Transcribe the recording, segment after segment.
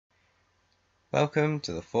Welcome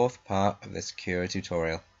to the fourth part of this Cura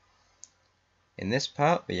tutorial. In this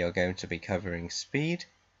part we are going to be covering speed,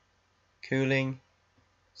 cooling,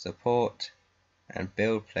 support and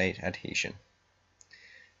build plate adhesion.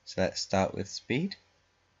 So let's start with speed.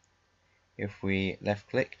 If we left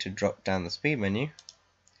click to drop down the speed menu,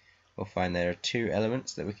 we'll find there are two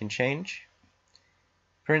elements that we can change: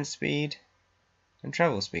 print speed and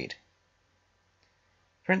travel speed.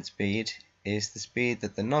 Print speed is the speed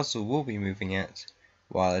that the nozzle will be moving at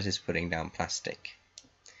while it is putting down plastic.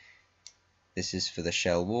 This is for the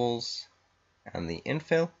shell walls and the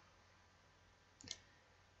infill.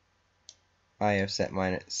 I have set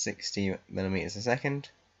mine at 60 millimeters a second.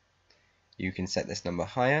 You can set this number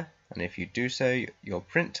higher, and if you do so, your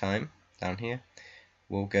print time down here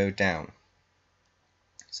will go down.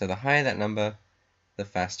 So the higher that number, the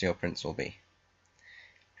faster your prints will be.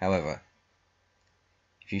 However,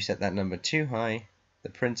 if you set that number too high, the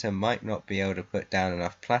printer might not be able to put down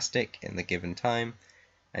enough plastic in the given time,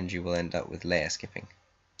 and you will end up with layer skipping.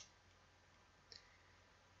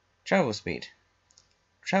 Travel speed.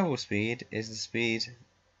 Travel speed is the speed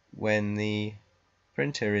when the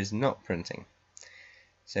printer is not printing.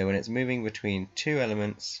 So when it's moving between two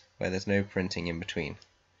elements where there's no printing in between.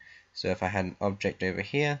 So if I had an object over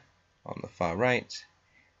here on the far right,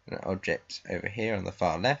 and an object over here on the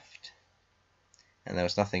far left, and there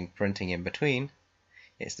was nothing printing in between,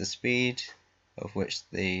 it's the speed of which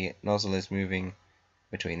the nozzle is moving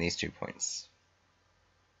between these 2 points.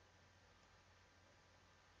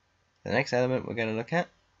 The next element we're going to look at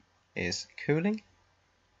is cooling.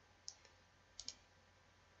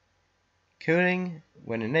 Cooling,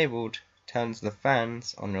 when enabled, turns the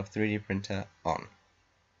fans on your 3D printer on.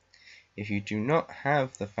 If you do not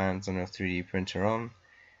have the fans on your 3D printer on,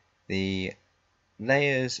 the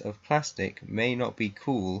layers of plastic may not be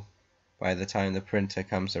cool by the time the printer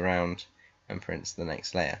comes around and prints the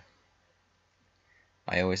next layer.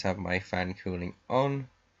 I always have my fan cooling on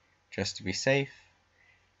just to be safe,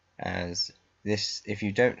 as this, if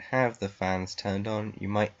you don't have the fans turned on, you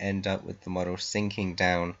might end up with the model sinking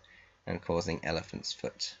down and causing elephant's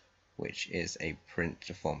foot, which is a print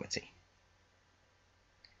deformity.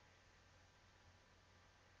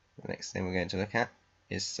 The next thing we're going to look at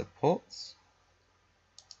is supports.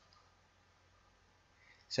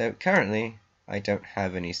 So currently I don't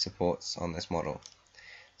have any supports on this model.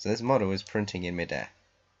 So this model is printing in midair.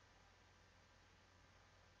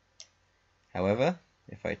 However,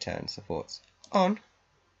 if I turn supports on,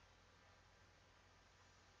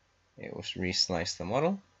 it will reslice the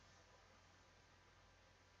model.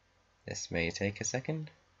 This may take a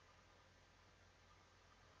second.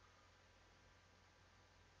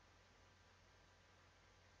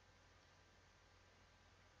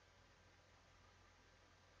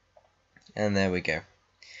 And there we go.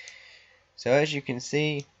 So as you can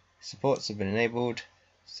see, supports have been enabled,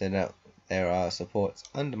 so that there are supports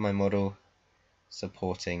under my model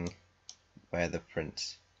supporting where the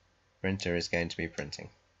printer is going to be printing.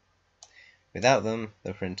 Without them,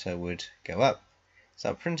 the printer would go up,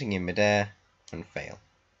 start printing in midair, and fail.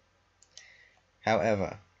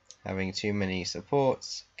 However, having too many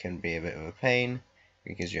supports can be a bit of a pain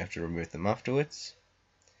because you have to remove them afterwards.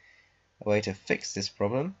 A way to fix this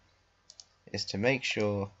problem is to make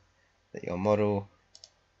sure that your model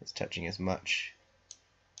is touching as much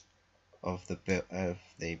of the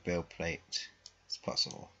build plate as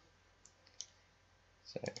possible.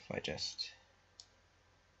 So if I just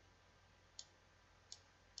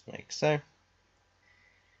like so,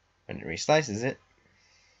 when it reslices it,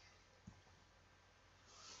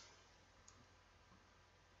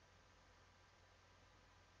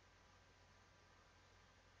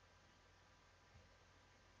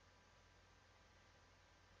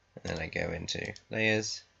 and then I go into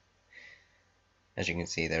layers, as you can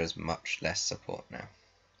see there is much less support now.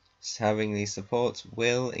 So having these supports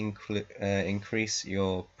will increase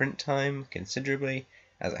your print time considerably,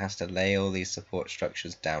 as it has to lay all these support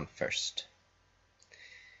structures down first.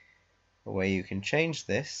 A way you can change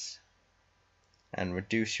this and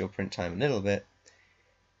reduce your print time a little bit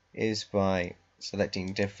is by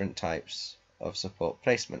selecting different types of support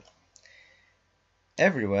placement.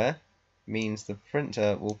 Everywhere means the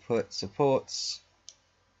printer will put supports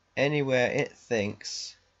anywhere it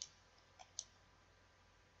thinks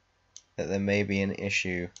that there may be an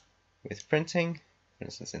issue with printing, for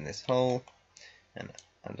instance in this hole and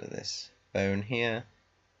under this bone here.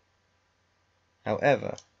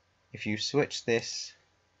 However, if you switch this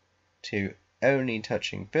to only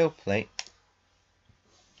touching build plate,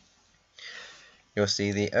 you'll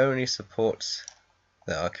see the only supports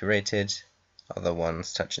that are created are the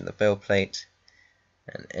ones touching the build plate,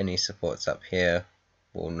 and any supports up here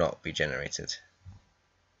will not be generated.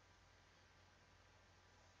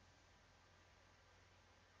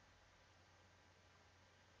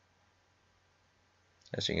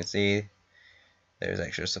 As you can see, those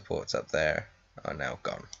extra supports up there are now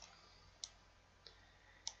gone.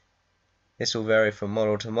 This will vary from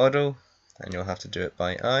model to model, and you'll have to do it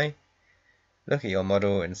by eye. Look at your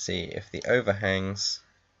model and see if the overhangs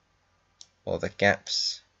or the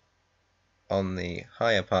gaps on the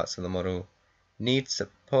higher parts of the model need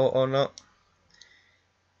support or not.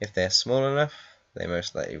 If they're small enough, they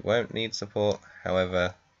most likely won't need support.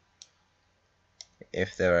 However,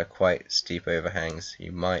 if there are quite steep overhangs,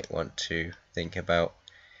 you might want to think about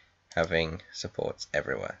having supports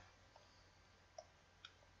everywhere.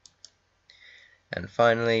 And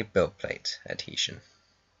finally, build plate adhesion.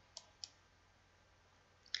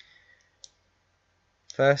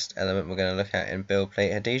 First element we're going to look at in build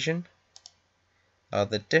plate adhesion are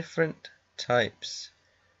the different types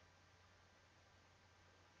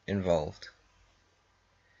involved.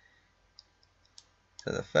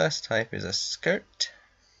 So the first type is a skirt.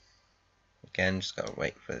 Again, just got to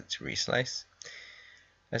wait for it to reslice.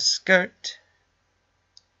 A skirt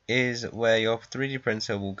is where your 3D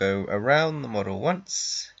printer will go around the model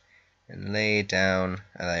once and lay down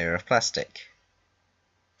a layer of plastic.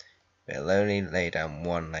 It'll only lay down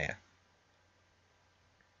one layer.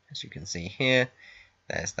 As you can see here,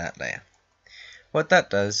 there's that layer. What that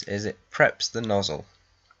does is it preps the nozzle.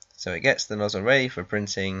 So it gets the nozzle ready for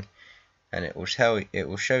printing, and it will show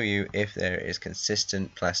you if there is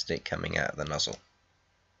consistent plastic coming out of the nozzle.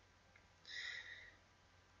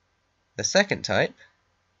 The second type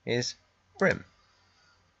is brim.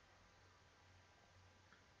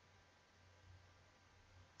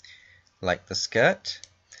 Like the skirt,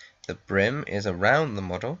 the brim is around the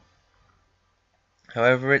model.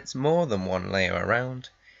 However, it's more than one layer around,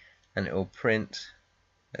 and it will print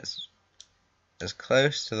as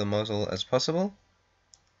close to the muzzle as possible,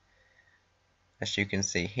 as you can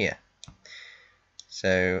see here.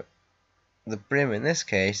 So the brim in this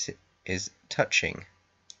case is touching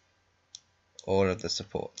all of the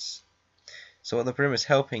supports. So what the brim is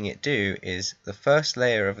helping it do is the first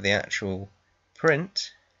layer of the actual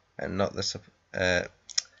print, and not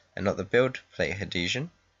the build plate adhesion,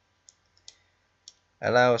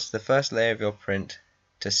 allows the first layer of your print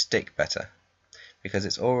to stick better because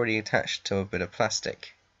it's already attached to a bit of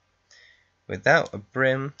plastic. Without a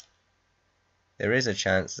brim, there is a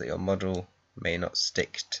chance that your model may not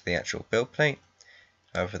stick to the actual build plate.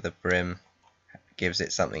 However, the brim gives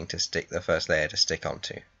it something to stick the first layer to stick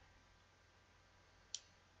onto.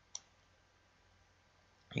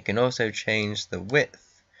 You can also change the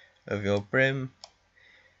width of your brim.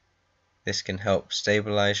 This can help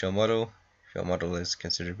stabilize your model if your model is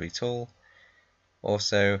considerably tall.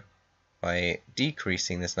 Also, by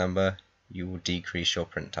decreasing this number, you will decrease your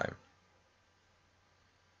print time.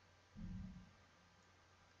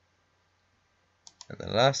 And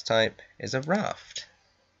the last type is a raft.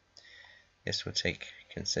 This will take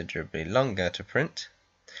considerably longer to print.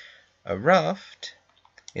 A raft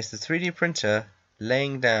is the 3D printer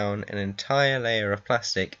laying down an entire layer of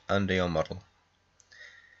plastic under your model.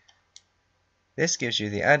 This gives you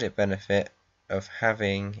the added benefit of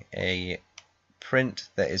having a print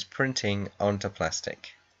that is printing onto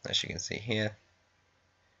plastic. As you can see here,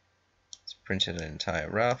 it's printed an entire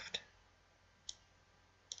raft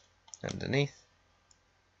underneath.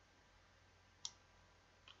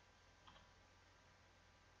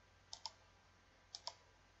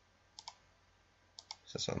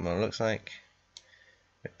 So that's what the model looks like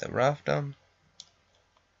with the raft on.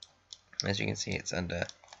 As you can see, it's under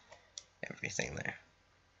everything there.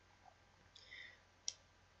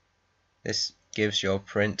 This gives your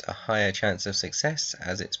print a higher chance of success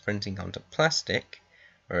as it's printing onto plastic,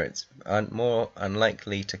 where it's more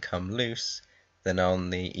unlikely to come loose than on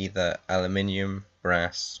the either aluminium,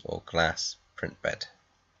 brass or glass print bed.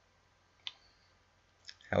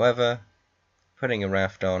 However, putting a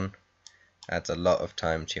raft on adds a lot of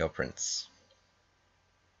time to your prints.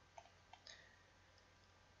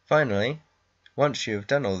 Finally, once you've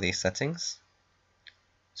done all these settings,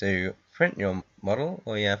 to print your model,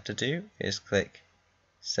 all you have to do is click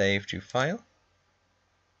Save to File,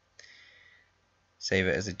 save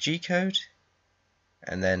it as a G-code,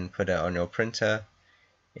 and then put it on your printer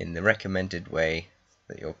in the recommended way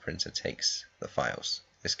that your printer takes the files.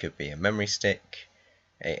 This could be a memory stick,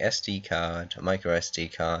 a SD card, a micro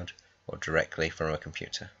SD card, or directly from a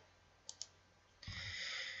computer.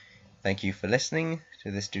 Thank you for listening to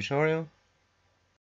this tutorial.